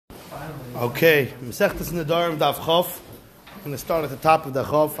Okay, Mesechtes Nedarim Daf Chof. I'm going to start at the top of the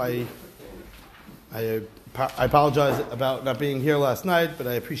Chof. I apologize about not being here last night, but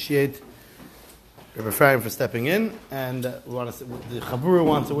I appreciate Rabbi Ephraim for stepping in. And the Chabura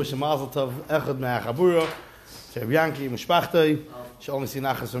wants to wish a Mazel Tov Echad Me'ah Chabura to Rabbi Yanki Mishpachtoi, Shalom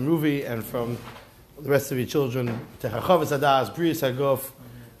Sinachas from Ruvi, and from the rest of your children to Chachavis Adas, Brius Hagof,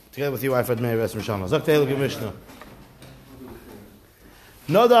 together with your wife Admei Res Mishana. Zok Tehillah Mishnah.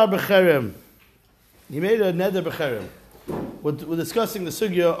 Nodar B'cherem. He made a neder b'cherem. We're discussing the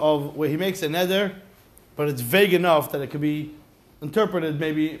sugya of where he makes a neder, but it's vague enough that it could be interpreted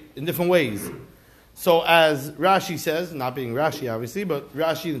maybe in different ways. So as Rashi says, not being Rashi obviously, but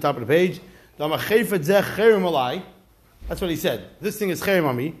Rashi in the top of the page, that's what he said. This thing is cherem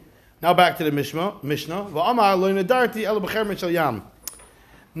on me. Now back to the Mishnah.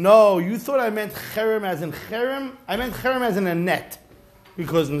 No, you thought I meant cherem as in cherem? I meant cherem as in a net.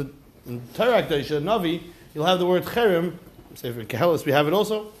 Because in Torah Kedusha, Navi, you'll have the word cherem. Say for Kehelis, we have it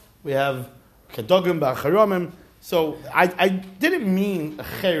also. We have kedogim ba'charamim. So I didn't mean a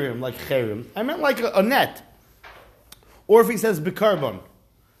cherem like cherem. I meant like a net. Or if he says b'karbon.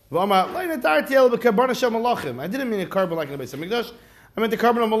 I didn't mean a carbon like in the Beis Hamikdash. I meant the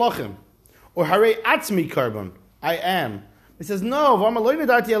carbon of malachim. Or harei atzmi carbon. I am. He says no.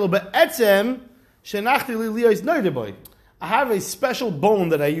 I have a special bone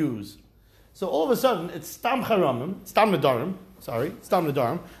that I use. So all of a sudden, it's Stam Charamim, Stam Nedarim,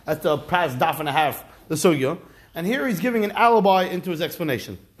 that's the past daf and a half, the sugya. And here he's giving an alibi into his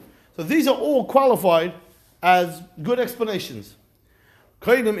explanation. So these are all qualified as good explanations.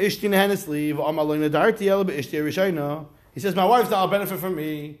 He says, my wife's not a benefit from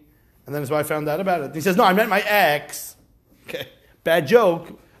me. And then his wife found out about it. He says, no, I meant my ex. Okay, bad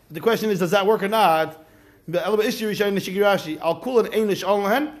joke. The question is, does that work or not? I'll call it Einish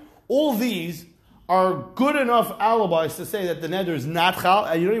Olahen. All these are good enough alibis to say that the neder is not chal,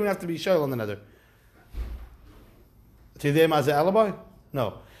 and you don't even have to be shayl on the neder. Tidei as an alibi?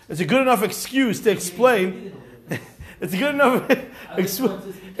 No. It's a good enough excuse to explain. It's a good enough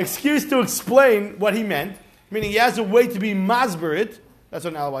excuse to explain what he meant. Meaning he has a way to be masber it. That's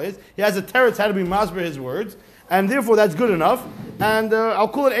what an alibi is. He has a teretz how to be masber his words, and therefore that's good enough. And I'll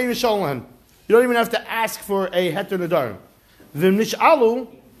call it Einish Olahen. You don't even have to ask for a heter nedarim. V'nish'alu,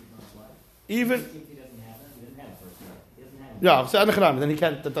 even yeah, so then he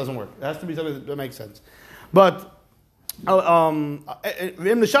can't. That doesn't work. It has to be something that makes sense. But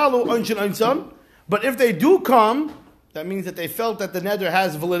but if they do come, that means that they felt that the neder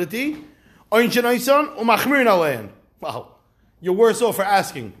has validity. Wow, you're worse off for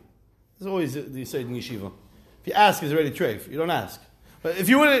asking. There's always you say in yeshiva. If you ask, it's already treif. You don't ask. But if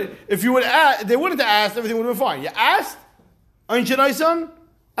you would ask, they wouldn't have asked, everything would have been fine. You asked, and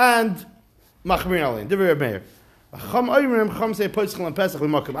Machmir Alein. Divrei Meir. Chum say Pesach and Pesach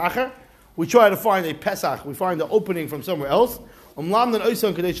l'makom acher. We try to find a Pesach. We find the opening from somewhere else.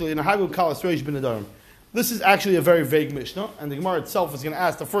 This is actually a very vague Mishnah, and the Gemara itself is going to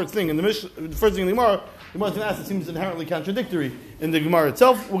ask the first thing in the Mishnah. The first thing in the Gemara is going to ask that seems inherently contradictory in the Gemara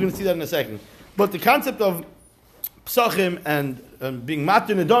itself. We're going to see that in a second. But the concept of Psachim and being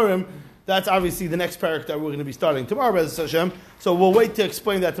Matir Nedarim, that's obviously the next parak that we're going to be starting tomorrow, Be'ez Hashem. So we'll wait to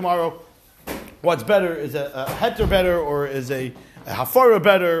explain that tomorrow. What's better? Is a heter better, or is a hafara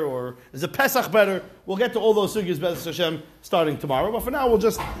better, or is a Pesach better? We'll get to all those sugyas, Be'ez Hashem, starting tomorrow. But for now, we'll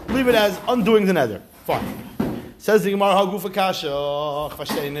just leave it as undoing the neder. Fine. Says the Gemara, Hagufa Kasha,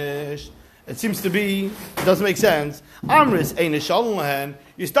 it seems to be, it doesn't make sense. Amris Einish Olahen.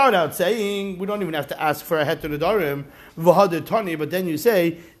 You start out saying, we don't even have to ask for a heter nedarim, v'hader tani, but then you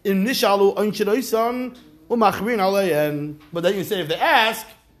say, Im nishalu onshiraysan, u'machrin aleyen. But then you say, if they ask,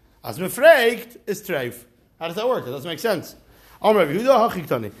 as mefreikt, is treif. How does that work? That doesn't make sense. Amr Yehuda hachik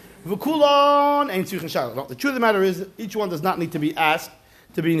tani. V'kulon ein tzrichen shal. The truth of the matter is, each one does not need to be asked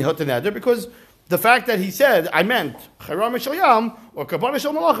to be in heter neder, because the fact that he said, I meant Charam Shalyam or Kabbalah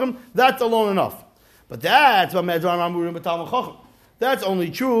Shal Malachim, that's alone enough. But that's only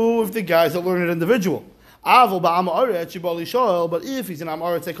true if the guy's a learned individual. But if he's an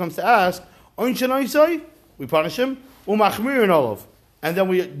Amaretz that comes to ask, we punish him, and then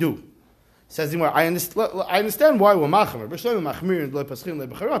we do. Says the Gemara, I understand why we're machmer.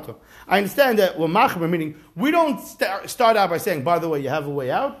 I understand that we're machmer, meaning we don't start out by saying, by the way, you have a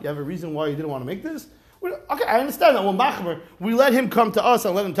way out? You have a reason why you didn't want to make this? Okay, I understand that we're machmer. We let him come to us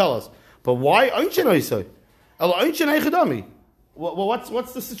and let him tell us. But why?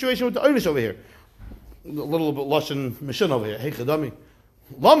 What's the situation with the Einish over here? A little bit Lashon Mishun over here. Hey, Chadami.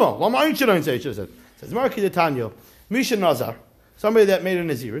 Lama Einish, he should have said. Says, Marki de Tanyo, Misha Nazar. somebody that made a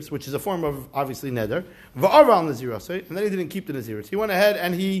Naziris, which is a form of, obviously, neder, va'aral Nazirasei, and then he didn't keep the Naziris. He went ahead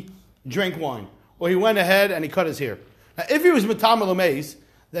and he drank wine, or he went ahead and he cut his hair. Now, if he was Matamel Amaze,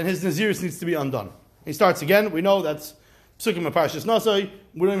 then his Naziris needs to be undone. He starts again. We know that's Psukim and Parshas Nasai.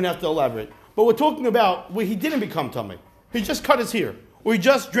 We don't even have to elaborate. But we're talking about where he didn't become Tamei. He just cut his hair, or he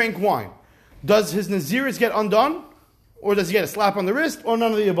just drank wine. Does his Naziris get undone? Or does he get a slap on the wrist, or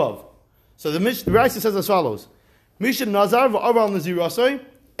none of the above? So the Raisa says as follows: Misha Nazar v'aval Nazirasai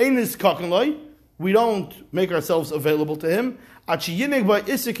einis kakanloi. We don't make ourselves available to him. Achiyinig by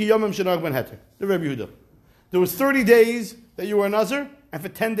isiki yomim shenag ben heter. The Rebbe Yehuda. There was 30 days that you were a Nazir, and for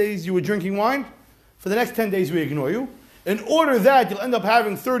 10 days you were drinking wine. For the next 10 days we ignore you. In order that you'll end up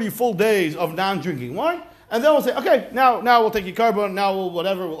having 30 full days of non-drinking wine, and then we'll say, okay, now we'll take your carbon, now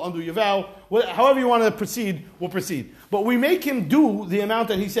we'll undo your vow. However you want to proceed, we'll proceed. But we make him do the amount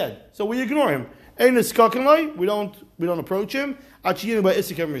that he said. So we ignore him. We don't approach him. That's cheat is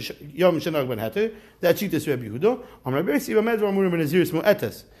Rebbe Yehuda.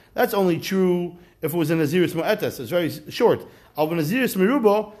 That's only true if it was a Naziris Mu'etes. It's very short.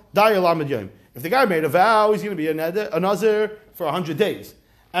 If the guy made a vow, he's going to be a Nazir for 100 days.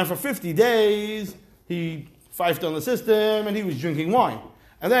 And for 50 days, he fifed on the system and he was drinking wine.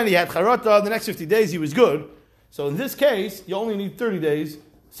 And then he had charata, the next 50 days he was good. So in this case, you only need 30 days.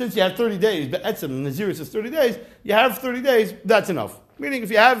 Since you have 30 days, but Etzem, Naziris is 30 days, you have 30 days, that's enough. Meaning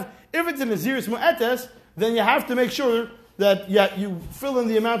if it's a Naziris Mu'etes, then you have to make sure that you fill in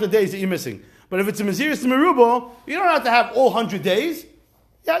the amount of days that you're missing. But if it's a Naziris Merubo, you don't have to have all 100 days.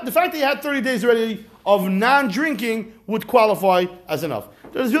 Yeah, the fact that you had 30 days already of non-drinking would qualify as enough.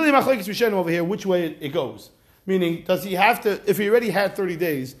 There's really a machlekes rishonim over here which way it goes. Meaning, does he have to, if he already had 30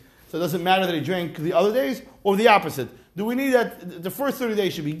 days, so it doesn't matter that he drank the other days, or the opposite? Do we need that the first 30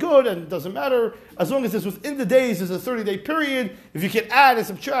 days should be good and it doesn't matter as long as it's within the days, there's a 30-day period. If you can add and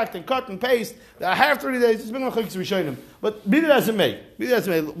subtract and cut and paste, I have 30 days, it's been machlekes rishonim. But be that as it may,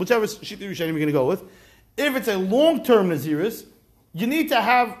 whichever shitty rishonim you're going to go with, if it's a long-term Naziris, you need to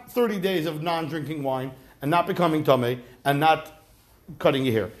have 30 days of non-drinking wine and not becoming tamei and not cutting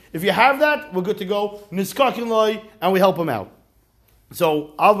your hair. If you have that, we're good to go. Niskakin loy, and we help him out.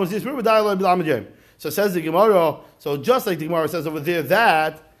 So so says the Gemara. So just like the Gemara says over there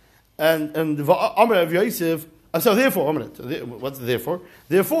that, and Amr of Yosef. So therefore, what's the therefore?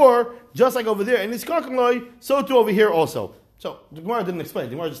 Therefore, just like over there, and Niskakin loy, so too over here also. So the Gemara didn't explain.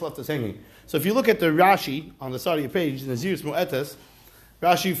 The Gemara just left us hanging. So if you look at the Rashi on the side of your page, Naziris Mu'etes,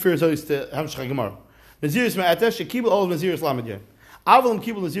 Rashi refers us to Hamshach Gemara. Naziris Mu'etes, shekibel all of Naziris Lamed Yom. Avalim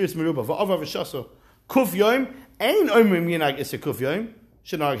kibel Naziris Meruba, va'avav v'shaso, kuf yom, ein oimrim yinag issa kuf yom,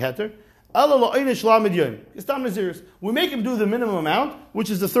 shenag heter, ela la'inish Lamed Yom. It's tam Naziris. We make him do the minimum amount, which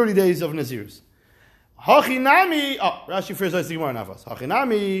is the 30 days of Naziris. Hachinami, Rashi refers us to Gemara Nafas.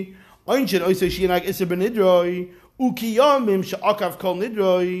 Hachinami, oinchin oisei shenag issa benidroi, ukiyomim she'akav kol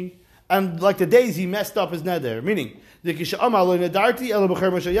nidroi, and like the days he messed up his neder, meaning the guy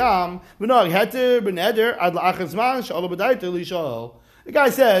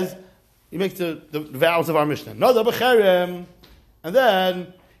says, he makes the vows of our Mishnah, and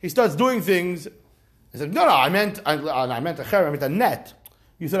then he starts doing things. He said, no, I meant a cherem, I meant a net.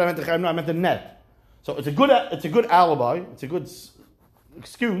 You said I meant a cherem, no, I meant a net. So it's a good alibi, it's a good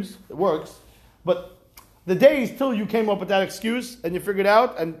excuse, it works, but the days till you came up with that excuse and you figured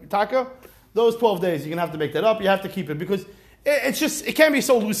out, and taka, those 12 days, you're going to have to make that up. You have to keep it because it can't be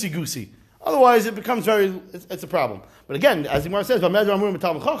so loosey-goosey. Otherwise, it becomes it's a problem. But again, as the Gemara says,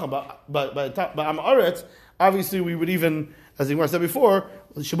 obviously we would even, as the Gemara said before,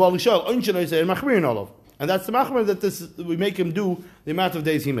 and that's the machmir that we make him do the amount of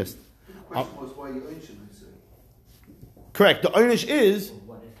days he missed. The question was why you correct. The einish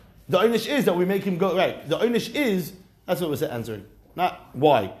is that we make him go, right. The einish is, that's what we're answering. Not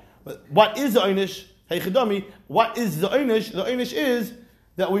why. But what is the einish? Hey Chidami, what is the einish? The einish is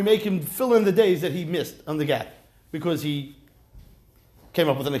that we make him fill in the days that he missed on the gap. Because he came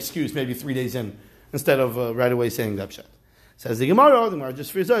up with an excuse maybe 3 days in, instead of right away saying that pshat. Says the Gemara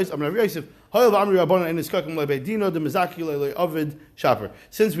just for Zayis, I'm Rav Yosef,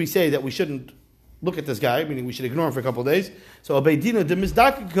 since we say that we shouldn't look at this guy, meaning we should ignore him for a couple of days. So a beidina de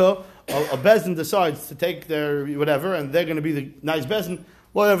mizdakika, a bezin decides to take their whatever, and they're going to be the nice bezin.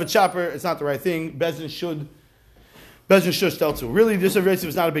 Well, you have a chopper, it's not the right thing. Bezin should tell to. Really, this Rav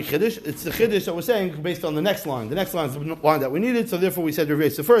is not a big chiddush. It's the chiddush that we're saying based on the next line. The next line is the line that we needed, so therefore we said Rav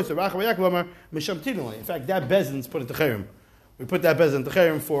Yosef first. In fact, that bezin's put into cherem. We put that bezin into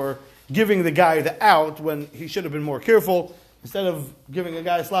cherem for giving the guy the out when he should have been more careful. instead of giving a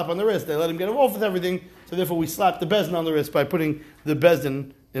guy a slap on the wrist, they let him get off with everything. So therefore, we slap the bezdin on the wrist by putting the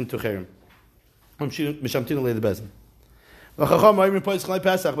bezdin into cherem. Mishamtina lay the bezdin. But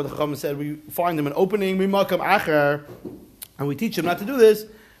the Chacham said we find him an opening, and we teach him not to do this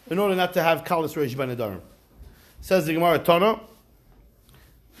in order not to have kalas reish ben adarim. Says the Gemara Tana.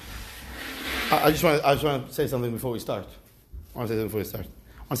 I just want to say something before we start. I want to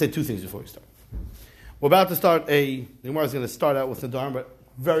say two things before we start. We're about to start the Gemara is going to start out with Nadarim, but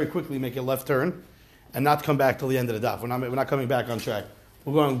very quickly make a left turn and not come back till the end of the daf. We're not coming back on track.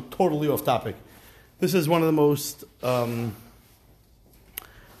 We're going totally off topic. This is one of the most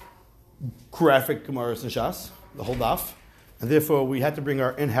graphic Gemaras in Shas, the whole daf, and therefore we had to bring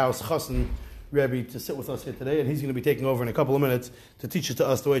our in-house Chassan Rebbe to sit with us here today, and he's going to be taking over in a couple of minutes to teach it to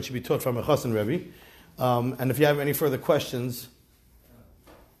us the way it should be taught from a Chassan Rebbe. And if you have any further questions,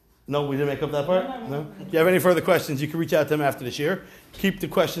 no, we didn't make up that part? No? If you have any further questions, you can reach out to him after the shir. Keep the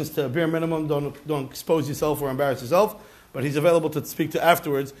questions to a bare minimum. Don't expose yourself or embarrass yourself. But he's available to speak to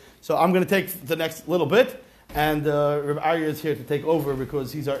afterwards. So I'm going to take the next little bit, and Reb Arya is here to take over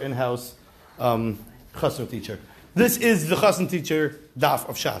because he's our in-house Chassan teacher. This is the Chassan teacher daf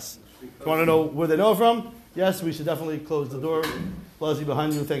of Shas. If you want to know where they know from, yes, we should definitely close the door. Lazi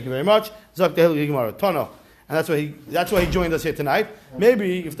behind you, thank you very much. Zak Tehil Gemara, Tono. And that's why he joined us here tonight.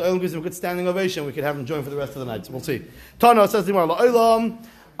 Maybe if the Olam gives him a good standing ovation, we could have him join for the rest of the night. So we'll see. Tono says the Gemara, La'olam,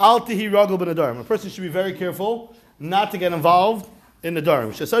 al tihi ragel ben adarim. A person should be very careful not to get involved in the darim.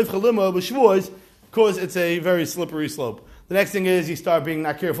 Shesayf chalima b'shvuos, because it's a very slippery slope. The next thing is you start being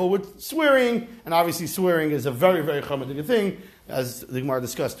not careful with swearing, and obviously swearing is a very, very chamadik thing, as the Gemara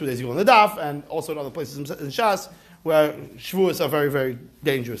discussed 2 days ago in the daf, and also in other places in Shas, where shvuos are very, very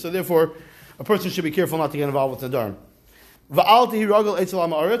dangerous. So therefore, a person should be careful not to get involved with nadarim.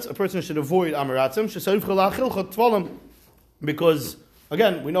 A person should avoid amaratzim, because,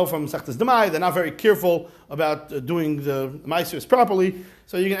 again, we know from Sechtes Demai, they're not very careful about doing the maasros properly,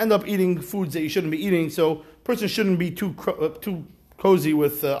 so you can end up eating foods that you shouldn't be eating. So a person shouldn't be too cozy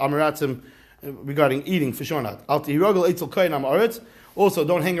with amaratzim regarding eating, for sure not. Also,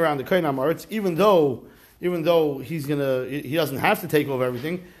 don't hang around the kohen hamaretz, even though he doesn't have to take over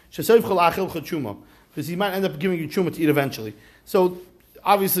everything, because he might end up giving you truma to eat eventually. So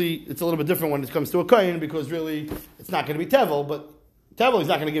obviously it's a little bit different when it comes to a kohen, because really it's not going to be tevel, but tevel he's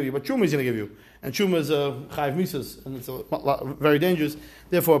not going to give you, but truma he's going to give you. And truma is a chayiv misas, and it's very dangerous.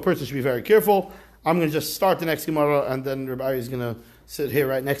 Therefore, a person should be very careful. I'm going to just start the next Gemara, and then Rabbi is going to sit here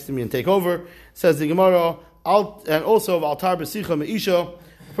right next to me and take over. It says the Gemara, and also of altar b'sicha me'isha,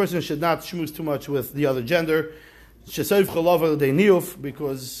 a person should not shmooze too much with the other gender. Shesev chalava de'niyuf,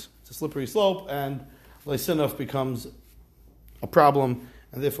 because it's a slippery slope, and leisinaf becomes a problem,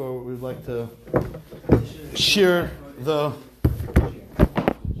 and therefore we'd like to shear the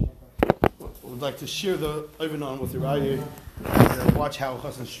Ivanon with Uriah and watch how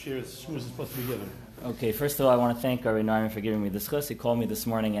Chassan Shmuz is supposed to be given. Okay, first of all, I want to thank Rabbi Narman for giving me this chus. He called me this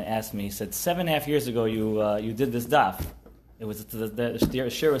morning and asked me, he said, 7.5 years ago you did this daf. It was the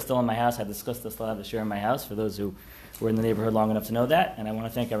shir was still in my house. I discussed this, still have the shir in my house, for those who were in the neighborhood long enough to know that. And I want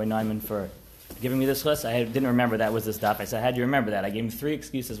to thank Rabbi Narman for giving me this chus. I didn't remember that was this daf. I said, how do you remember that? I gave him 3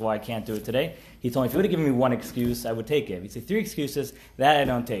 excuses why I can't do it today. He told me, if you would have given me 1 excuse, I would take it. If he'd say 3 excuses, that I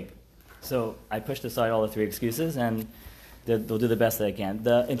don't take. So I pushed aside all the 3 excuses, and they'll do the best that I can.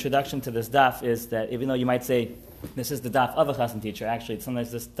 The introduction to this daf is that even though you might say this is the daf of a chassan teacher, actually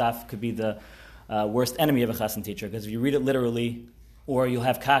sometimes this daf could be the worst enemy of a chassan teacher, because if you read it literally, or you'll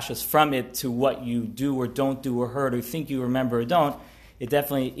have kashas from it to what you do or don't do or heard or think you remember or don't, it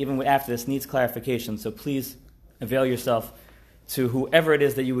definitely, even after this, needs clarification. So please avail yourself to whoever it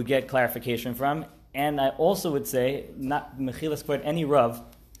is that you would get clarification from. And I also would say, not mechilas for any rav,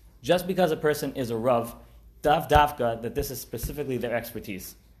 just because a person is a rav, dafka, that this is specifically their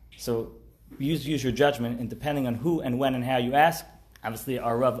expertise. So use your judgment, and depending on who and when and how you ask, obviously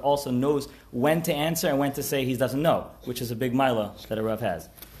our Rav also knows when to answer and when to say he doesn't know, which is a big milah that a Rav has.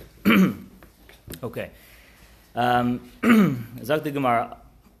 Okay. Zak the Gemara.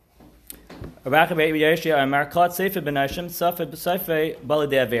 A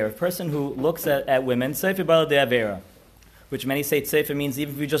person who looks at women, which many say tsefer means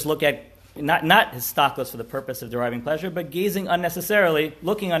even if you just look at not his stakos for the purpose of deriving pleasure, but gazing unnecessarily,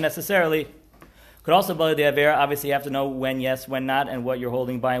 looking unnecessarily, could also be the avera. Obviously, you have to know when yes, when not, and what you're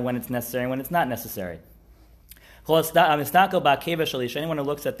holding by, and when it's necessary and when it's not necessary. Anyone who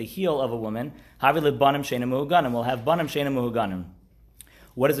looks at the heel of a woman, will have banam sheina muhuganim.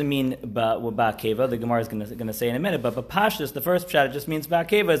 What does it mean ba'akeva? The Gemara is going to say in a minute, but pashtus, the first pshat, it just means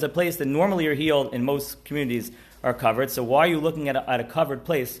ba'akeva is a place that normally your heel in most communities are covered. So why are you looking at a covered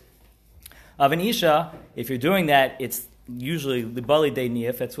place of an Isha? If you're doing that, it's usually the Bali De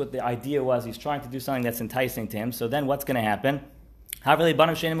Niyaf. That's what the idea was. He's trying to do something that's enticing to him. So then what's going to happen?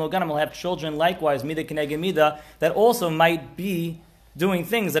 Will have children likewise, Mida Keneged Mida, that also might be doing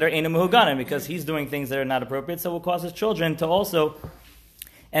things that are Einu Mehuganim, because he's doing things that are not appropriate, so it will cause his children to also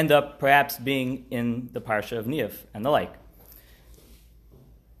end up perhaps being in the Parsha of Niyaf and the like.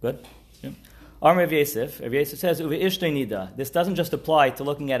 Good? Yeah. Rav Yosef says, Uve Ishtei Nida. This doesn't just apply to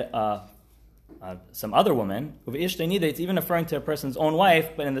looking at some other woman. Uve Ishtei Nida, it's even referring to a person's own wife,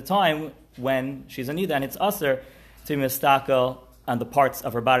 but in the time when she's a Nida, and it's Aser to mistakel on the parts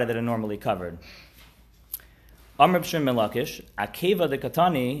of her body that are normally covered. Amr B'Shim Ben Lakish, Akeva de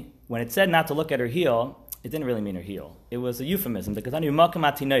Katani, when it said not to look at her heel, it didn't really mean her heel. It was a euphemism. The Katani Makam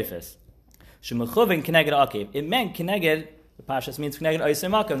Atinoifis. Shemechuvin Keneged Akev. It meant Keneged, the Pashas means Keneged Oisei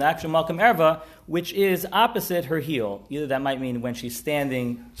Makam, the actual Makam Erva, which is opposite her heel. Either that might mean when she's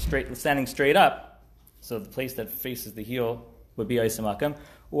standing straight up, so the place that faces the heel would be Oisei Makam,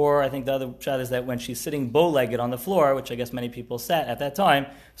 or I think the other shot is that when she's sitting bow-legged on the floor, which I guess many people sat at that time,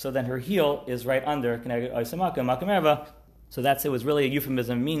 so then her heel is right under Keneged Oisei Makam, Makam Erva. So it was really a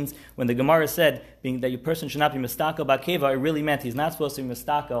euphemism. It means when the Gemara said that your person should not be mistakel ba'keva, it really meant he's not supposed to be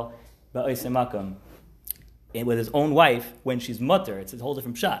mistakel ba'oisei makam with his own wife when she's mutter. It's a whole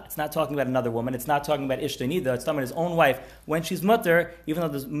different shot. It's not talking about another woman. It's not talking about ishtei nida. It's talking about his own wife when she's mutter.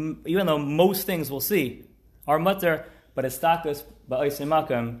 Even though most things we'll see are mutter, but it's stakus ba'oisei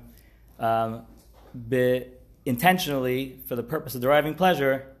makam intentionally for the purpose of deriving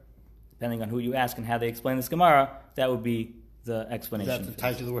pleasure. Depending on who you ask and how they explain this Gemara, that would be the explanation. Is that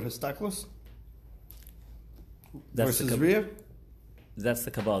tied to the word histaklos? That's versus Riyah? That's the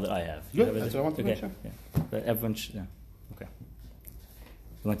Kabbalah that I have. Good, that's what I want to make sure. Yeah. But everyone should, yeah. Okay.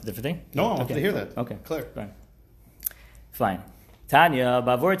 You want a different thing? No, I want to hear that. Okay. Clear. Fine. Tanya,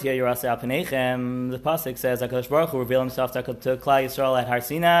 Bavortia, Yerase Al Penechem, the Pasuk says, HaKadosh Baruch Hu revealed himself to Klal Yisrael at Har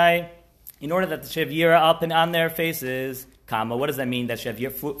Sinai, in order that they should have Yira up and on their faces. Kama, what does that mean? That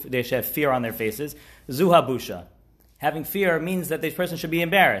they should have fear on their faces. Zuha Busha. Having fear means that this person should be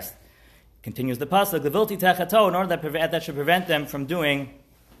embarrassed. Continues the pasuk, Levilti Techato, in order that should prevent them from doing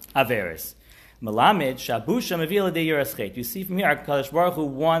Averis. Malamid Shabusha Mevila de Yiraschet. You see from here, HaKadosh Baruch Hu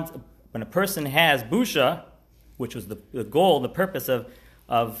wants, when a person has Busha, which was the goal, the purpose of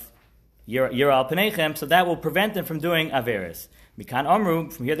Yira al Penechem, so that will prevent them from doing Averis. Mikan Amru,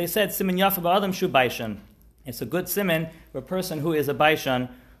 from here they said, Siman Yafa Ba'adam Shu Baishan. It's a good siman for a person who is a Baishan,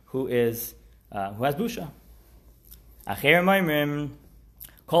 who has Busha. Acher Maimrim,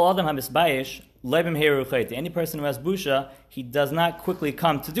 Kol Adam HaMisbayish, Lebim Heruchayte. Any person who has Busha, he does not quickly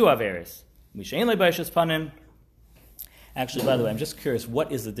come to do Averis. Mishain Lebayish's Panim. Actually, by the way, I'm just curious,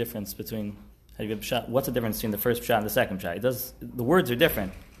 what is the difference between, what's the difference between the first Pshat and the second Pshat? The words are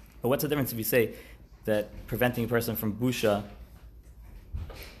different, but what's the difference if you say that preventing a person from Busha,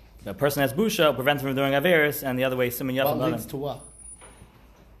 a person has Busha, prevents him from doing Averis, and the other way, Siman Yafim. What leads to what?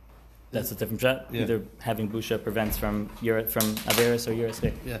 That's a different shot. Yeah. Either having Busha prevents from Averis or Yiras.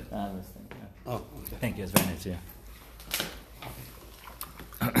 Yeah. Oh, okay. Thank you. It's very nice. Yeah.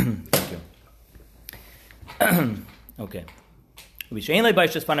 Thank you. Okay. A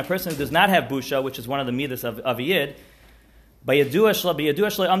person who does not have Busha, which is one of the midas of a Yid,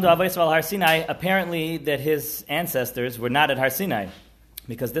 apparently that his ancestors were not at Har Sinai,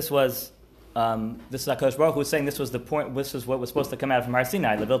 because this is HaKadosh Baruch Hu saying this was the point, this is what was supposed to come out from Har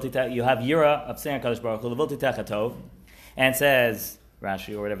Sinai. You have Yira of saying HaKadosh Baruch Hu, Levilti Techatov, and says,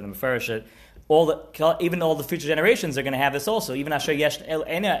 Rashi or whatever the Mefarish it, even all the future generations are going to have this also. Even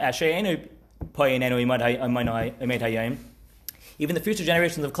even the future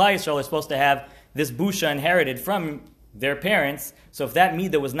generations of Klal Yisrael are supposed to have this Busha inherited from their parents. So if that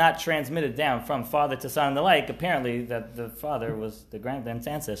midah was not transmitted down from father to son and the like, apparently that the father was, the grandparents'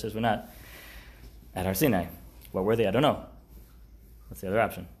 ancestors were not at Har Sinai. What were they? I don't know. What's the other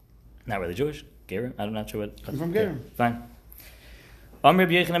option? Not really Jewish. Gerim? I'm not sure what. I'm from Gerim. Fine.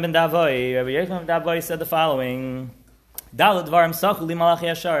 Rabbi Yochanan ben Davoi said the following: Daled dvarim sachu li Malachi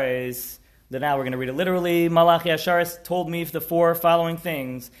Asharis. Now we're going to read it literally. Malachi Asharis told me the four following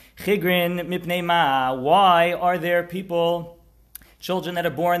things. Chigrin mipnei ma. Why are there children that are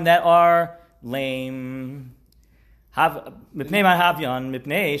born that are lame? Mipnei ma havyan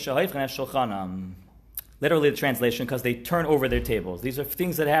mipnei shahoifchen shulchanam. Literally the translation, because they turn over their tables. These are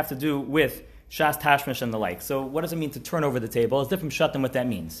things that have to do with Shas Tashmish and the like. So what does it mean to turn over the table? It's different shut than what that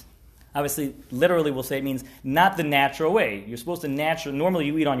means. Obviously, literally we'll say it means not the natural way. You're supposed to normally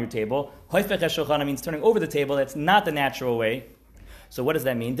you eat on your table. Hoifech shulchanam means turning over the table. That's not the natural way. So what does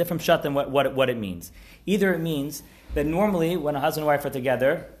that mean? Different pshat than what it means. Either it means that normally when a husband and wife are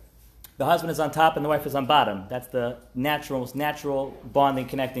together, the husband is on top and the wife is on bottom. That's the most natural bonding,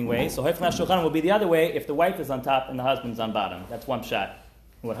 connecting way. So Haifek HaShulchanim will be the other way if the wife is on top and the husband is on bottom. That's one pshat,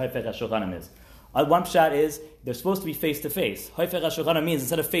 what Haifek HaShulchanim is. One pshat is they're supposed to be face-to-face. Haifek HaShulchanim means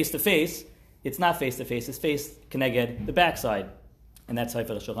instead of face-to-face, it's not face-to-face, it's face connected the backside. And that's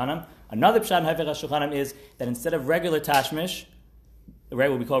Haifek HaShulchanim. Another pshat in Haifek HaShulchanim is that instead of regular tashmish,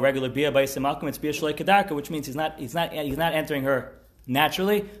 what we call regular bia by simakum, it's bia shalei kedarka, which means he's not entering her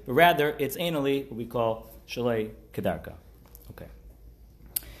naturally, but rather it's anally, what we call shalei kedarka. Okay.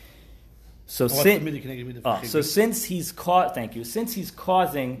 So since he's causing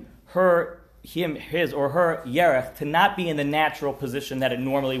his or her yerech to not be in the natural position that it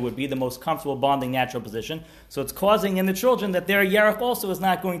normally would be, the most comfortable bonding natural position, so it's causing in the children that their yerech also is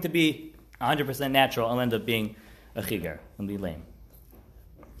not going to be 100% natural and end up being a chiger and be lame.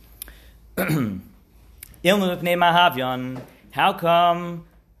 How come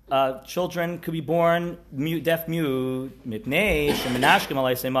children could be born deaf mute?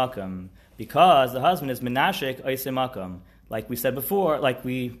 Because the husband is menashik oisei makam. Like we said before, that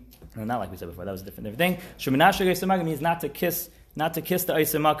was a different thing. Shemenashik oisei makam means not to kiss the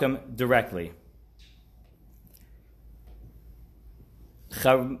oisei makam directly.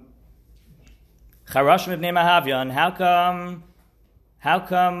 Charashim ibnei Mahavyan. How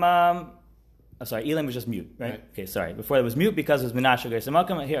come? Elam was just mute, right? Okay, sorry. Before it was mute because it was menashik oisei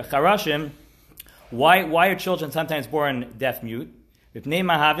makam. Here, charashim. Why are children sometimes born deaf mute? Because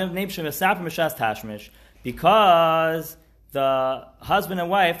the husband and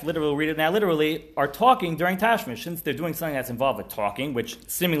wife, literally, are talking during tashmish, since they're doing something that's involved with talking, which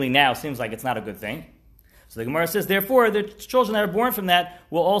seemingly now seems like it's not a good thing. So the Gemara says, therefore, the children that are born from that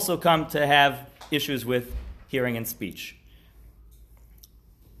will also come to have issues with hearing and speech.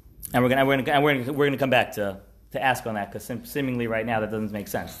 And we're going to come back to ask on that, because seemingly right now that doesn't make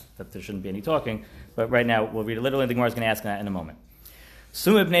sense, that there shouldn't be any talking. But right now we'll read it literally, and the Gemara is going to ask on that in a moment.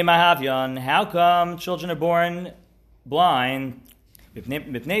 How come children are born blind? Because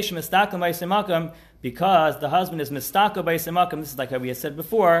the husband is mistaka b'isei makam. This is like how we had said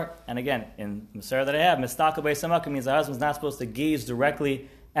before, and again, in Masar that I have, mistaka b'isei makam means the husband's not supposed to gaze directly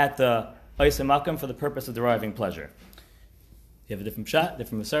at the b'isei makam for the purpose of deriving pleasure. If you have a different shot,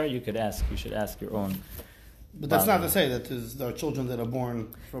 different Masar, you should ask your own. But that's not to say that there are children that are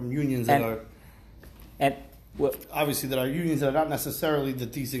born from unions obviously there are unions that are not necessarily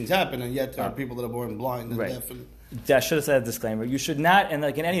that these things happen, and yet there are people that are born blind and deaf. I should have said a disclaimer. You should not, and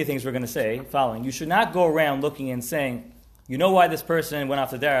like in any of the things we're going to say, following, you should not go around looking and saying, you know why this person went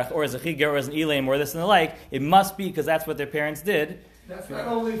off the derech, or as a chiger, or as an elam, or this and the like. It must be because that's what their parents did. That's not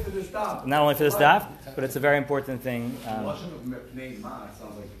only for this daf. Not only for this daf, but it's a very important thing.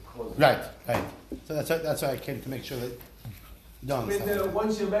 Right. So that's why I came to make sure that you don't understand.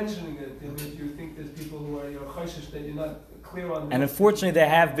 Once you're mentioning it, you think there's people who are choshesh that you're not clear on. And unfortunately, there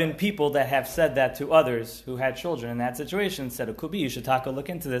have been people that have said that to others who had children in that situation. Said it could be you should look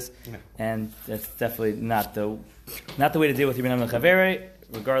into this, and that's definitely not the way to deal with your binam l'chaveri,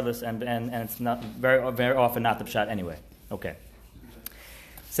 regardless, and it's not very very often not the pshat anyway. Okay.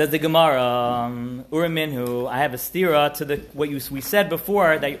 Says the Gemara, Urim Minhu, I have a stira to we said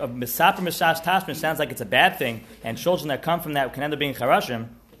before, that Misaper Mishash Tashmish sounds like it's a bad thing, and children that come from that can end up being Charashim.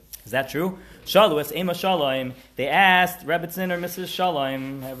 Is that true? Shaluas, Ema Shalom, they asked Rebbitzin or Mrs.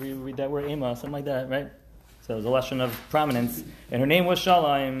 Shalom, however you read that word, Ema, something like that, right? So it was a lesson of prominence, and her name was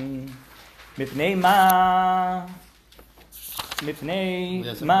Shalom. Mipnei Ma,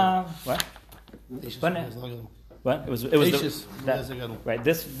 what? What? It was right.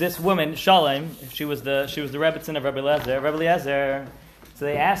 This woman Shalom, she was the Rebbitzin of Rabbi Eliezer. So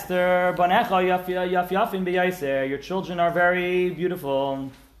they asked her, "Banecha yaf yafim b'yaser. Your children are very beautiful."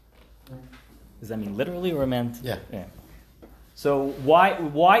 Does that mean literally or meant? Yeah. So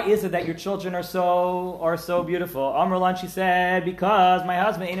why is it that your children are so beautiful? Amrlan, she said, because my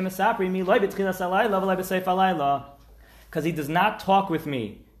husband ain't misapri me loy b'tchilas halayla v'loy b'seif halayla, because he does not talk with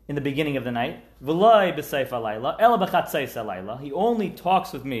me in the beginning of the night. V'loy b'seif halayla, ela b'chatzais halayla. He only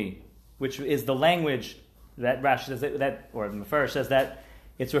talks with me, which is the language that Rashi says or the Mefarish says that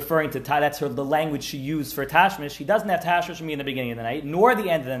it's referring to. That's the language she used for tashmish. He doesn't have tashmish with me in the beginning of the night, nor the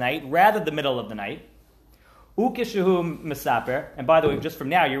end of the night, rather the middle of the night. Ukishahu misaper. And by the way, just from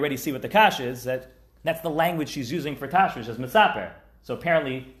now, you already see what the kash is. That's the language she's using for tashmish as misaper. So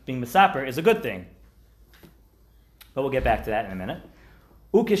apparently, being misaper is a good thing. But we'll get back to that in a minute.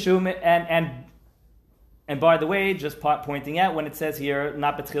 Ukishu and by the way, just pointing out when it says here,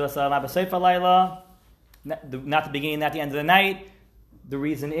 not b'tchilas not b'seif halayla, not the beginning, not the end of the night. the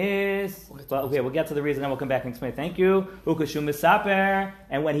reason is, we'll get to the reason, and we'll come back and explain. Thank you. Ukashu misaper,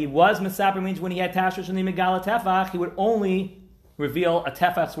 and when he was misaper means when he had tashmish and the megala tefach, he would only reveal a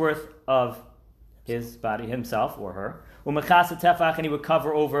tefach's worth of his body, himself or her. Umachasa tefach, and he would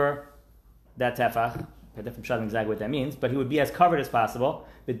cover over that tefach. I don't know exactly what that means, but he would be as covered as possible.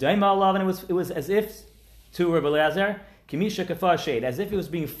 B'daima alav, and it was as if to Rabbi Eliezer, kimisha kafa shade, as if it was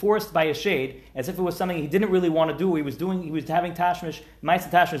being forced by a shade, as if it was something he didn't really want to do. He was having tashmish,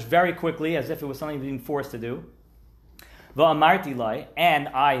 ma'aseh tashmish very quickly, as if it was something being forced to do. Va'amarti lai, and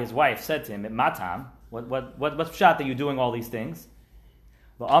I, his wife, said to him, matam, what's pshat that you're doing all these things?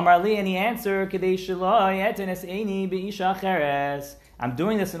 Va'amar li, and he answered, kadei shalai etenes eini be'isha acheres. I'm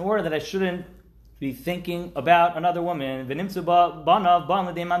doing this in order that I shouldn't be thinking about another woman. And if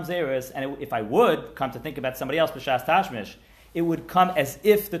I would come to think about somebody else, b'shas tashmish, it would come as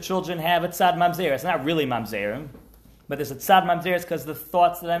if the children have a tzad mamzer. It's not really mamzerim, but there's a tzad mamzer because the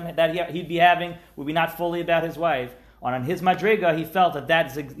thoughts that he'd be having would be not fully about his wife. On his madrega, he felt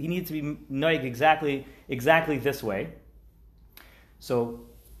that he needed to be noig exactly this way. So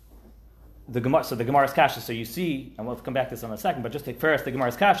the Gemara's kasha. So you see, and we'll come back to this in a second, but just take first the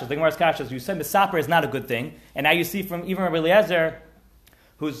Gemara's kasha. The Gemara's kasha is you said misaper is not a good thing, and now you see from even Rabbi Eliezer,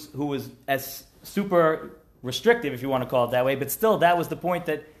 who was as super restrictive, if you want to call it that way, but still that was the point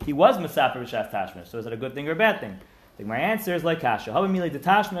that he was misaper b'shas tashmish. So is it a good thing or a bad thing? The Gemara answer is like kasha.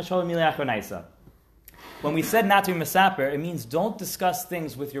 When we said not to be misaper, it means don't discuss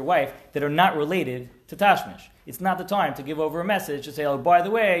things with your wife that are not related to tashmish. It's not the time to give over a message to say, oh, by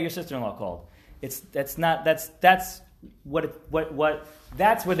the way, your sister-in-law called.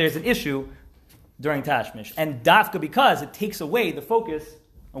 That's where there's an issue during tashmish. And dafka, because it takes away the focus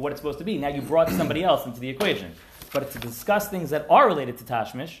on what it's supposed to be. Now you brought somebody else into the equation. But to discuss things that are related to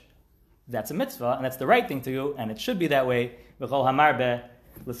tashmish, that's a mitzvah, and that's the right thing to do, and it should be that way. V'chol hamarbe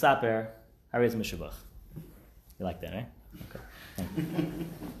l'saper harez mishavach. You like that, eh? Okay. Thank you.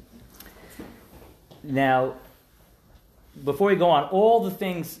 Now, before we go on, all the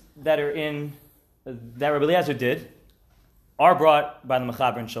things that are in that Rabbi Eliezer did are brought by the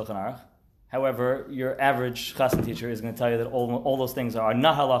Mechaber and Shulchan Aruch. However, your average chassan teacher is going to tell you that all those things are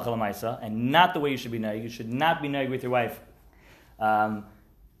not halacha l'maisa and not the way you should be neg. You should not be neg with your wife. And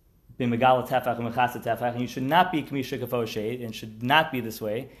you should not be kamisha kafo shade, and should not be this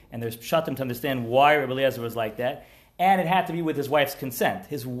way. And there's pshatim to understand why Rabbi Eliezer was like that. And it had to be with his wife's consent.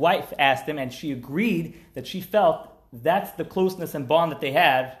 His wife asked him, and she agreed that she felt that's the closeness and bond that they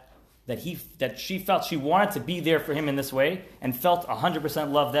had, that she felt she wanted to be there for him in this way, and felt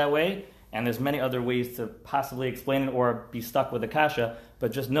 100% love that way. And there's many other ways to possibly explain it or be stuck with the kasha,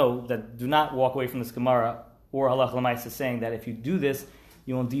 but just know that do not walk away from this Gemara or halach l'maisa saying that if you do this,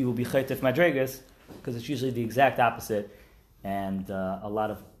 you will be chaytef madregas, because it's usually the exact opposite, and a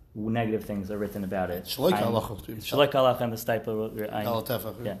lot of negative things are written about it. Shleik halacha. Shleik halacha and the type of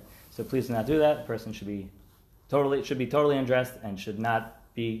yeah. So please do not do that. A person should be totally undressed and should not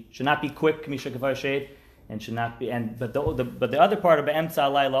be quick kamisha kafar shade, and should not be. But the other part of be'emtza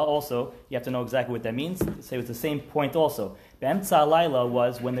alayla also, you have to know exactly what that means. Say it's the same point also. Be'emtza alayla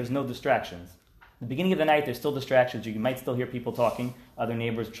was when there's no distractions. The beginning of the night, there's still distractions. You might still hear people talking, other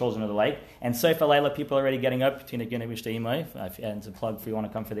neighbors, children, or the like. And Seif Alayla, people are already getting up. And it's a plug for you want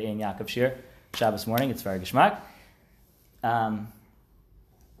to come for the Ein Yaakov Shir Shabbos morning. It's very geschmack. As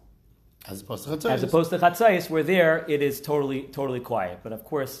opposed to Chatzayis, where there it is totally quiet. But of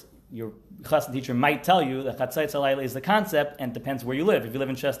course, your chassan teacher might tell you that Chatzayis Alayla is the concept, and it depends where you live. If you live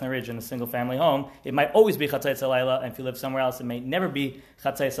in Chestnut Ridge in a single-family home, it might always be Chatzayis Alayla, and if you live somewhere else, it may never be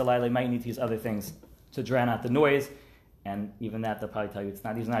Chatzayis Alayla. You might need to use other things to drown out the noise, and even that, they'll probably tell you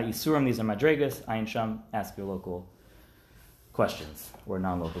these are not Yisurim, these are Madregas. Ayin Sham, ask your local questions, or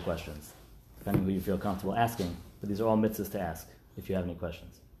non-local questions, depending on who you feel comfortable asking. But these are all mitzvahs to ask, if you have any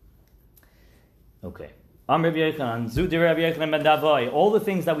questions. Okay. All the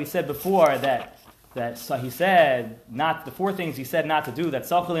things that we said before that so he said not the four things he said not to do, that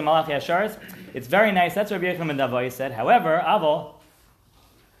Salchuli Malachi Asharis, it's very nice. That's what Rabbi Yochanan ben Davai said. However, Aval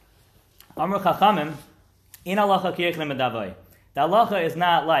Amru Chachamim in halacha ki Yochanan ben Davai. The halacha is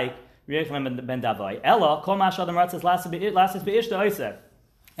not like Rabbi Yochanan ben Davai. Ella kol ma shadam ratzas lasis beishta oiseh.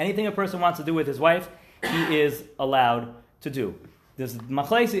 Anything a person wants to do with his wife, he is allowed to do. There's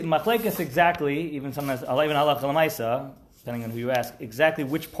machlekes exactly, even sometimes even halacha l'maisa, depending on who you ask, exactly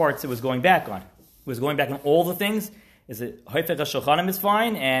which parts it was going back on. It was going back on all the things. Is it hoifet hashulchanim is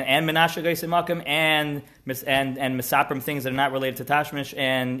fine, and menashe geisim and misaprim things that are not related to tashmish,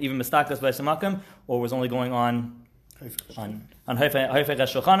 and even mistakas geisim or was only going on hoifet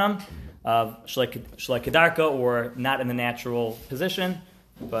hashulchanim. of Shlai Kedarka, or not in the natural position,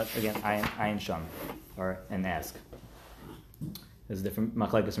 but again, Ayin Sham, or and ask. There's a different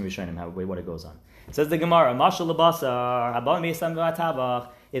machlekes from Rishonim, what it goes on. It says the Gemara, Mashal Labasar, Habal Meisam V'Atabach.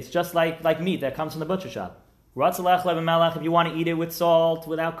 It's just like meat that comes from the butcher shop. Ratzalach Levin Malach, if you want to eat it with salt,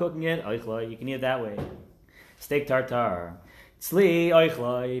 without cooking it, you can eat it that way. Steak tartar. Tzli,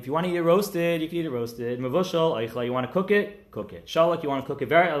 oichla. If you want to eat it roasted, you can eat it roasted. Mavushal, oichla. You want to cook it? Cook it. Shalak, you want to cook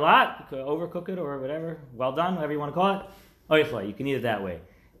it a lot? You could overcook it or whatever. Well done, whatever you want to call it. Oichla. You can eat it that way.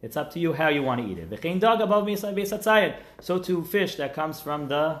 It's up to you how you want to eat it. V'chein dag above misai beisatzayed. So too fish that comes from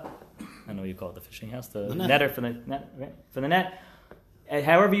the, I know you call it the fishing house, the netter for the net, right? For the net. And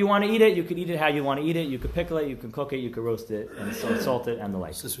however you want to eat it, you can eat it how you want to eat it. You could pickle it, you can cook it, you could roast it, and salt it, and the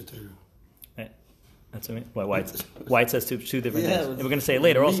like. Right. That's what I mean. Why it says two different things. And we're going to say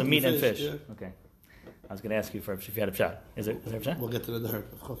later also meat and fish. Yeah. Okay. I was going to ask you if you had a pshat. Is there a pshat? We'll get to the herb.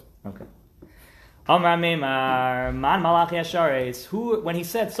 Okay. Amar Meimar, Man Malachi Ashares. Who, when he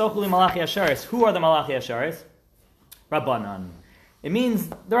said Sochuli Malachi Ashares, who are the Malachi Ashares? Rabbanan. It means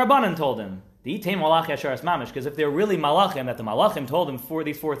the Rabbanan told him. The Item Malachi Ashares Mamish, because if they're really Malachim, that the Malachim told him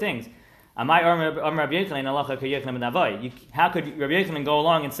these four things. How could Rabbi Yochanan go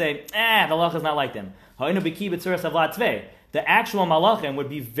along and say, the halacha is not like them? The actual malachim would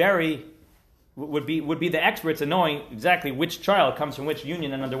be the experts in knowing exactly which child comes from which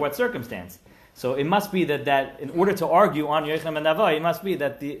union and under what circumstance. So it must be that in order to argue on Yochanan ben Navai, it must be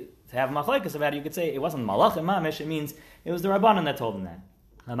that to have machlekes about it, you could say it wasn't malachim mamish. It means it was the Rabbanan that told him that.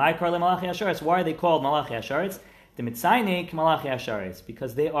 Why are they called Malachi Asharetz? The mitzaynik Malachi Asharetz,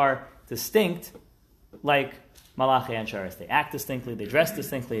 because they are distinct like Malachi and Asharetz. They act distinctly, they dress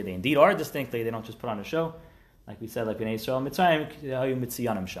distinctly, they indeed are distinctly, they don't just put on a show. Like we said, like in Israel, Mitzrayim,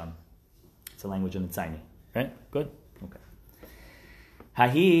 Mitziyanim Sham. It's a language of Mitzayni. Right? Good? Okay.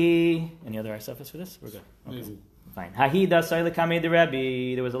 Hahi, any other surface for this? We're good. Okay. Fine. Hahi dasai lekamei de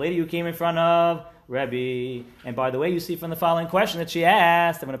Rebbe. There was a lady who came in front of Rebbe. And by the way, you see from the following question that she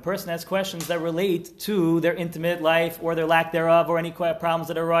asked, that when a person has questions that relate to their intimate life or their lack thereof or any problems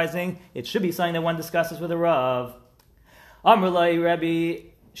that are arising, it should be something that one discusses with a Rav. Amrulai Rebbe,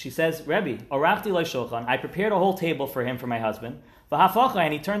 she says, Rebbe, orachti lo shulchan, I prepared a whole table for him, for my husband. V'hafacha,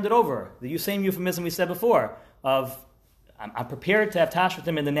 and he turned it over. The same euphemism we said before, of I'm prepared to have tash with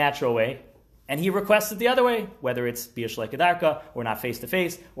him in the natural way, and he requests it the other way, whether it's b'yesh kedarka, or not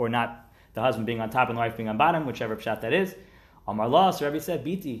face-to-face, or not the husband being on top and the wife being on bottom, whichever pshat that is. Amar Allah, so Rebbe said,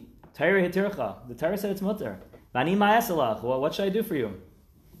 Biti, Torah hitircha. The Torah said it's mutter. Vani ma'asalach. Well, what should I do for you?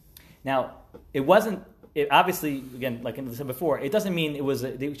 Now, obviously, again, like I said before, it doesn't mean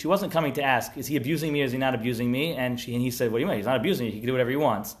she wasn't coming to ask, is he abusing me or is he not abusing me? And he said, what do you mean? He's not abusing you. He can do whatever he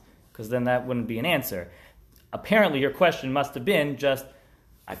wants. Because then that wouldn't be an answer. Apparently, your question must have been just,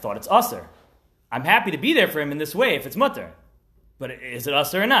 I thought it's usher. I'm happy to be there for him in this way if it's mutter. But is it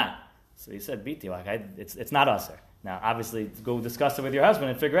usher or not? So he said, "Biti, it's not usher." Now, obviously, go discuss it with your husband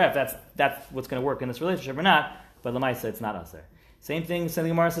and figure out if that's what's going to work in this relationship or not. But Lamai said it's not usher. Same thing. The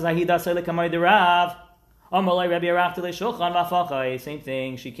Gemara says, "Ahi dasay lekamay derav." Amalei Rabbi Arafti leishulchan v'afachai. Same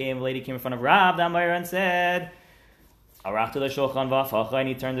thing. A lady came in front of Rav Damayr and said, "Arafti leishulchan v'afachai," and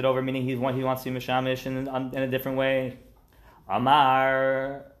he turned it over, meaning he wants to be mishamish in a different way.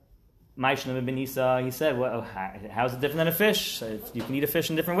 Amar. Maishna ben Isa, he said, well, how's it different than a fish? You can eat a fish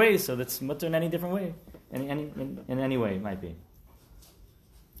in different ways, so that's mutter in any different way. In any way, it might be.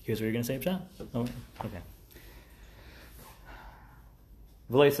 Here's what you're going to say, Pshat? Oh, okay.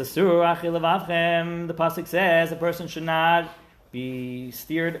 The pasuk says a person should not be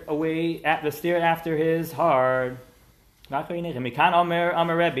steered after his heart.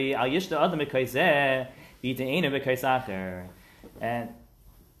 And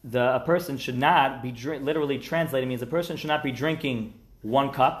a person should not be, literally translated means a person should not be drinking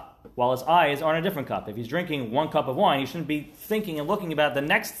one cup while his eyes are in a different cup. If he's drinking one cup of wine, he shouldn't be thinking and looking about the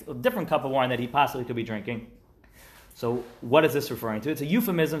next different cup of wine that he possibly could be drinking. So what is this referring to? It's a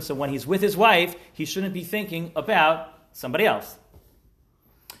euphemism, so when he's with his wife, he shouldn't be thinking about somebody else.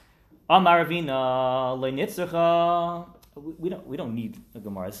 Amar Ravina le'nitzcha. We don't need a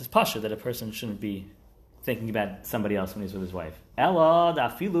Gemara. This is pasha that a person shouldn't be thinking about somebody else when he's with his wife. Ella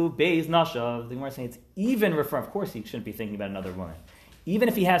dafilu beis nashav. The Gemara is saying it's even referring. Of course, he shouldn't be thinking about another woman. Even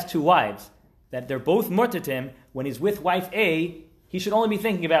if he has two wives, that they're both mutter to him, when he's with wife A, he should only be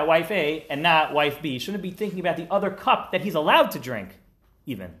thinking about wife A and not wife B. He shouldn't be thinking about the other cup that he's allowed to drink,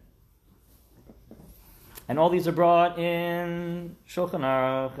 even. And all these are brought in Shulchan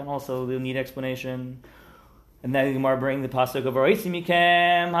Aruch, and also they'll need explanation. And then the Gemara bring the pasuk of Araysi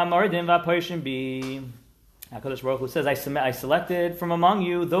Mikem Hamardim Vapoishim Bi. HaKadosh Baruch Hu says, I selected from among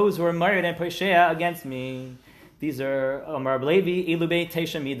you those who are married and Poshea against me. These are Amar Levi, Elubei,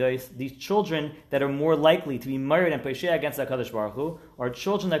 Teisha Midos. These children that are more likely to be married and Poshea against HaKadosh Baruch Hu are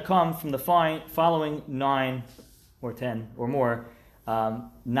children that come from the following 9 or 10 or more,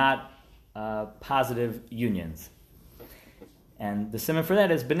 not positive unions. And the simon for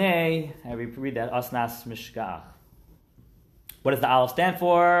that is B'nai, I read that, Asnas Mishkach. What does the Aleph stand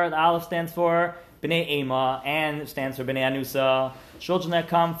for? The Aleph stands for B'nai Ema, and stands for B'nai Anusa. Children that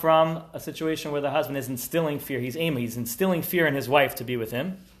come from a situation where the husband is instilling fear. He's Ema, he's instilling fear in his wife to be with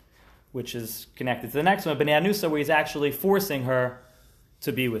him, which is connected to the next one, B'nai Anusa, where he's actually forcing her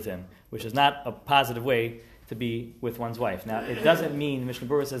to be with him, which is not a positive way to be with one's wife. Now, it doesn't mean, Mishnah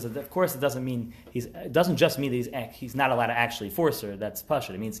Berurah says, that of course it doesn't mean, it doesn't just mean that he's not allowed to actually force her. That's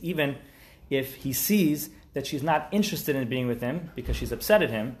Pashut. It means even if he sees that she's not interested in being with him because she's upset at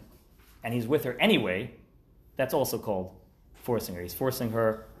him, and he's with her anyway, that's also called forcing her. He's forcing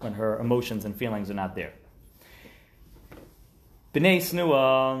her when her emotions and feelings are not there. B'nai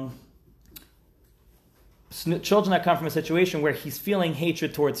Snua, children that come from a situation where he's feeling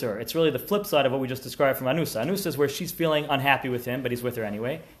hatred towards her. It's really the flip side of what we just described from Anusa. Anusa is where she's feeling unhappy with him, but he's with her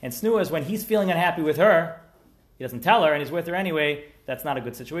anyway. And Snua is when he's feeling unhappy with her, he doesn't tell her, and he's with her anyway. That's not a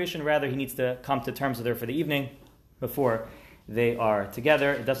good situation. Rather, he needs to come to terms with her for the evening before they are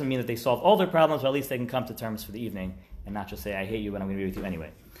together. It doesn't mean that they solve all their problems, but at least they can come to terms for the evening and not just say, I hate you, but I'm going to be with you anyway.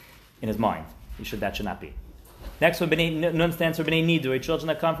 In his mind. That should not be. Next one, Nun stands for B'nai Nidui, children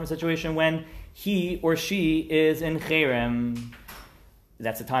that come from a situation when he or she is in Cherem.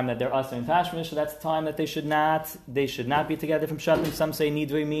 That's the time that they're Asa and Tashmish, so that's the time that they should not be together from Shatim. Some say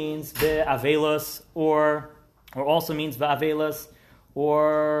Nidui means Be'avelos, or also means Be'avelos,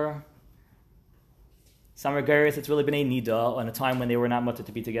 or some regards it's really B'nai Nida, on a time when they were not mutter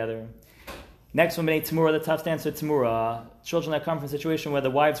to be together. Next one, B'nai Tamura, the top stands for Tamura, children that come from a situation where the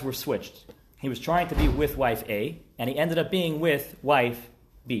wives were switched. He was trying to be with wife A, and he ended up being with wife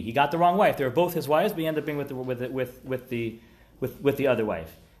B. He got the wrong wife. They were both his wives, but he ended up being with the other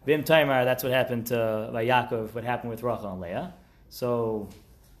wife. Vim Taimar, that's what happened to Yaakov, what happened with Rachel and Leah. So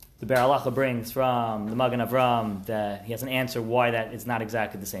the Ber Halacha brings from the Magen Avram that he has an answer why that is not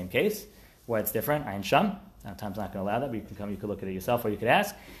exactly the same case, why it's different. Ayin Sham. Time's not going to allow that, but you could look at it yourself, or you could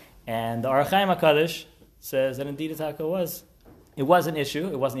ask. And the Orach Chaim HaKadosh says that indeed it was an issue.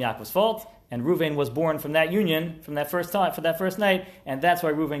 It wasn't Yaakov's fault. And Reuven was born from that union, from that first time, for that first night, and that's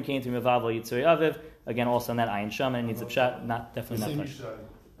why Reuven came to Mevavel Yitzuri Aviv. Again, also on that Ayin Shama, and needs a pshat, definitely not.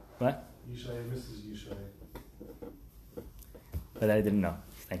 What? Yishai, Mrs. Yishai. But I didn't know.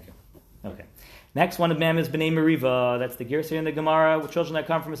 Thank you. Okay. Next one of them is B'nai Meriva. That's the Girsa in the Gemara, with children that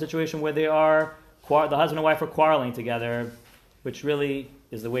come from a situation where they are, the husband and wife are quarreling together, which really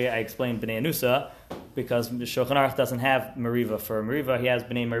is the way I explained B'nai Anusa, because Shulchan Aruch doesn't have Meriva. For Meriva, he has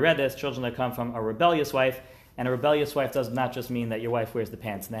B'nai Meredes, children that come from a rebellious wife, and a rebellious wife does not just mean that your wife wears the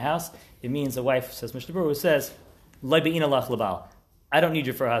pants in the house. It means a wife, says Mishnah Berurah, who says, Lo be'ina lach lebal. I don't need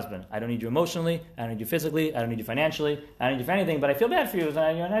you for a husband. I don't need you emotionally. I don't need you physically. I don't need you financially. I don't need you for anything, but I feel bad for you.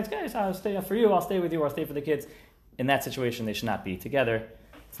 You're a nice guy, so I'll stay up for you. I'll stay with you, or I'll stay for the kids. In that situation, they should not be together.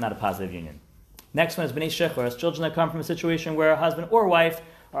 It's not a positive union. Next one is B'nai Shechor, children that come from a situation where a husband or wife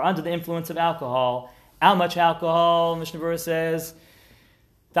are under the influence of alcohol. How much alcohol? Mishnah Berurah says,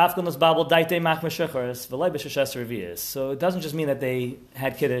 so it doesn't just mean that they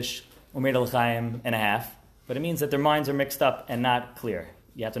had Kiddush or made a l'chaim and a half, but it means that their minds are mixed up and not clear.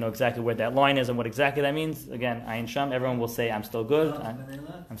 You have to know exactly where that line is and what exactly that means. Again, Ayin Sham, everyone will say, I'm still good.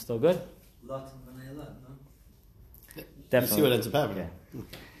 I'm still good. Definitely. You see what ends up happening. Okay.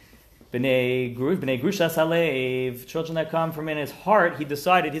 B'nai Grushas Halev, children that come from in his heart, he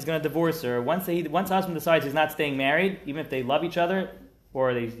decided he's going to divorce her. Once the husband decides he's not staying married, even if they love each other,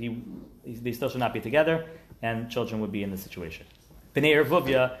 or they still should not be together, and children would be in this situation. B'nai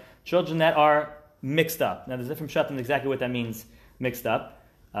Ervuvia, children that are mixed up. Now there's different shatim exactly what that means, mixed up.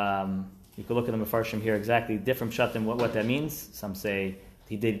 You can look at the Mefarshim here exactly different shatim what that means. Some say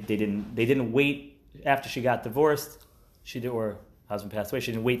they didn't wait after she got divorced, or husband passed away.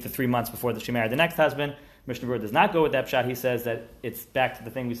 She didn't wait for 3 months before she married the next husband. Mishnah Berurah does not go with that pshat. He says that it's back to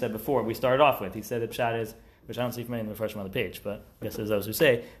the thing we said before. We started off with. He said the pshat is, which I don't see from any of the first on the page, but I guess there's those who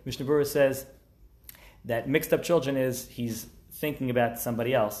say, Mishnah Berurah says that mixed up children is he's thinking about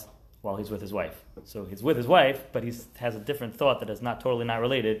somebody else while he's with his wife. So he's with his wife, but he has a different thought that is totally not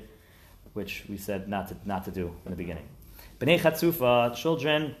related, which we said not to do in the beginning. B'nai Chatzufa,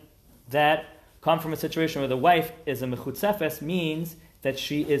 children that come from a situation where the wife is a mechutzefes, means that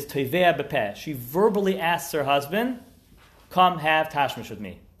she is toivea bepeh. She verbally asks her husband, come have tashmish with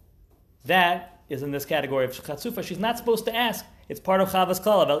me. That is in this category of Chatzufa. She's not supposed to ask. It's part of Chavas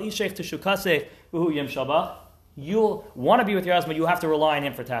Kalav. El Ishech Teshukasech Uhu Yem Shabach. You'll want to be with your husband, you have to rely on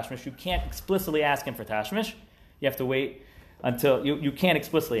him for Tashmish. You can't explicitly ask him for Tashmish. You have to wait until you can't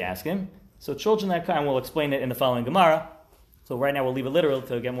explicitly ask him. So children that kind, we'll explain it in the following Gemara. So right now we'll leave it literal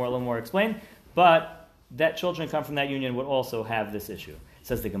to get a little more explained. But that children come from that union would also have this issue.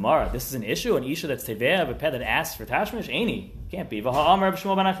 Says the Gemara, this is an issue, an isha that's Tevea, a pet that asks for Tashmish? Aini. Can't be. V'ha'am Reb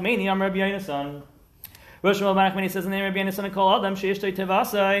Shmuel ben Achmeni, Am Reb Yonasan. Reb Shmuel ben Achmeni says in the name of Reb Yonasan, Kol Adam she'ishtoi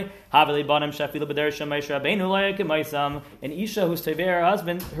tevasai, haveli banim shafilu b'deresham Moshe Rabbeinu lo'yek maisam. An isha who's Tevea, her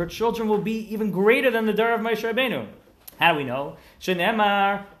husband, her children will be even greater than the der of Moshe Rabbeinu. How do we know?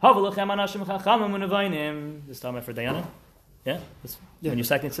 Shenemar, havelochem anashim chachamim unavainim. This time for Dayanim? Yeah? When you're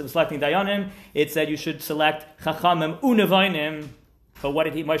selecting Dayanim, it said you should select chachamim unavainim. But what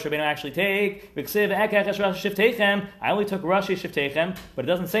did Moshe Rabbeinu actually take? I only took Rashi Shiftechem, but it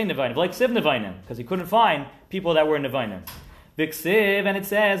doesn't say Nevainim. Like Siv Nevainim, because he couldn't find people that were Nevainim. Viksiv, and it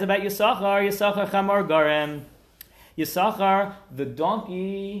says about Yisachar Chamar Garem. Yisachar, the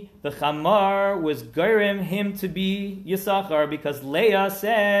donkey, the Chamar, was Garem him to be Yisachar, because Leah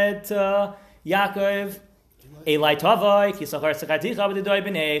said to Yaakov, Elai Tavai, Kisachar Sechaticha with the Dudai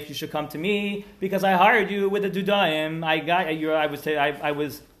B'nei. You should come to me because I hired you with the Dudaim. I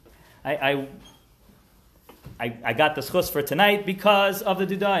got the schus for tonight because of the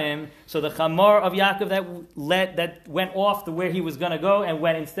Dudaim. So the Chamor of Yaakov that went off to where he was going to go and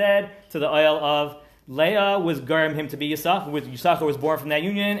went instead to the oil of Leah was Garim him to be Yisachar. Yisachar was born from that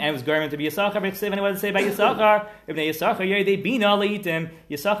union and was Garim him to be Yisachar. But if anyone say about Yisachar, if they Yisachar Yedei Bina Leitim,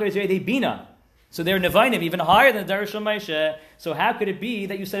 Yisachar is Yedei Bina. So they're Nevainim, even higher than Darish Moshe. So how could it be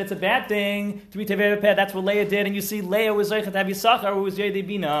that you said it's a bad thing to be Tevei Peh? That's what Leah did, and you see Leah was Zeichet to have Yisachar, who was Yedei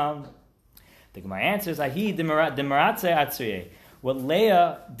Bina. The Gemara answers, Ahi Demaratze Atzuye. What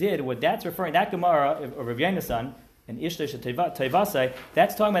Leah did, what that's referring, that Gemara of Rav Yonasan, and Ishlesh Tevasai,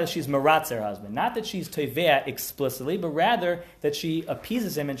 that's talking about that she's Maratze her husband. Not that she's Tevea explicitly, but rather that she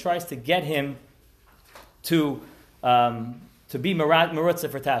appeases him and tries to get him to be Marutza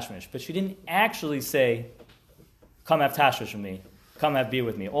for Tashmish. But she didn't actually say, come have Tashmish from me, come have be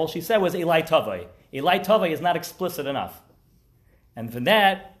with me. All she said was Elai Tavai. Elai Tavai is not explicit enough. And from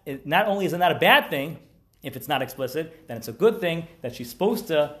that, not only is it not a bad thing, if it's not explicit, then it's a good thing that she's supposed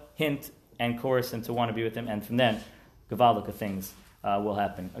to hint and coerce him to want to be with him, and from then, Gavalika things will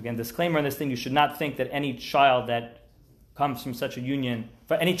happen. Again, disclaimer on this thing, you should not think that any child that comes from such a union,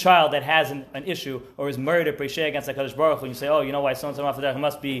 for any child that has an issue or is murdered Preshe against HaKadosh Baruch Hu, and you say, oh, you know why so-and-so off the deck, it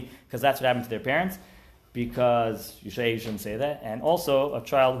must be because that's what happened to their parents, because you shouldn't say that. And also, a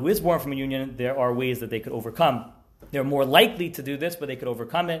child who is born from a union, there are ways that they could overcome. They're more likely to do this, but they could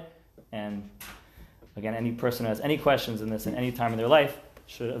overcome it. And again, any person who has any questions in this at any time in their life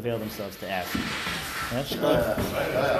should avail themselves to ask. Yes?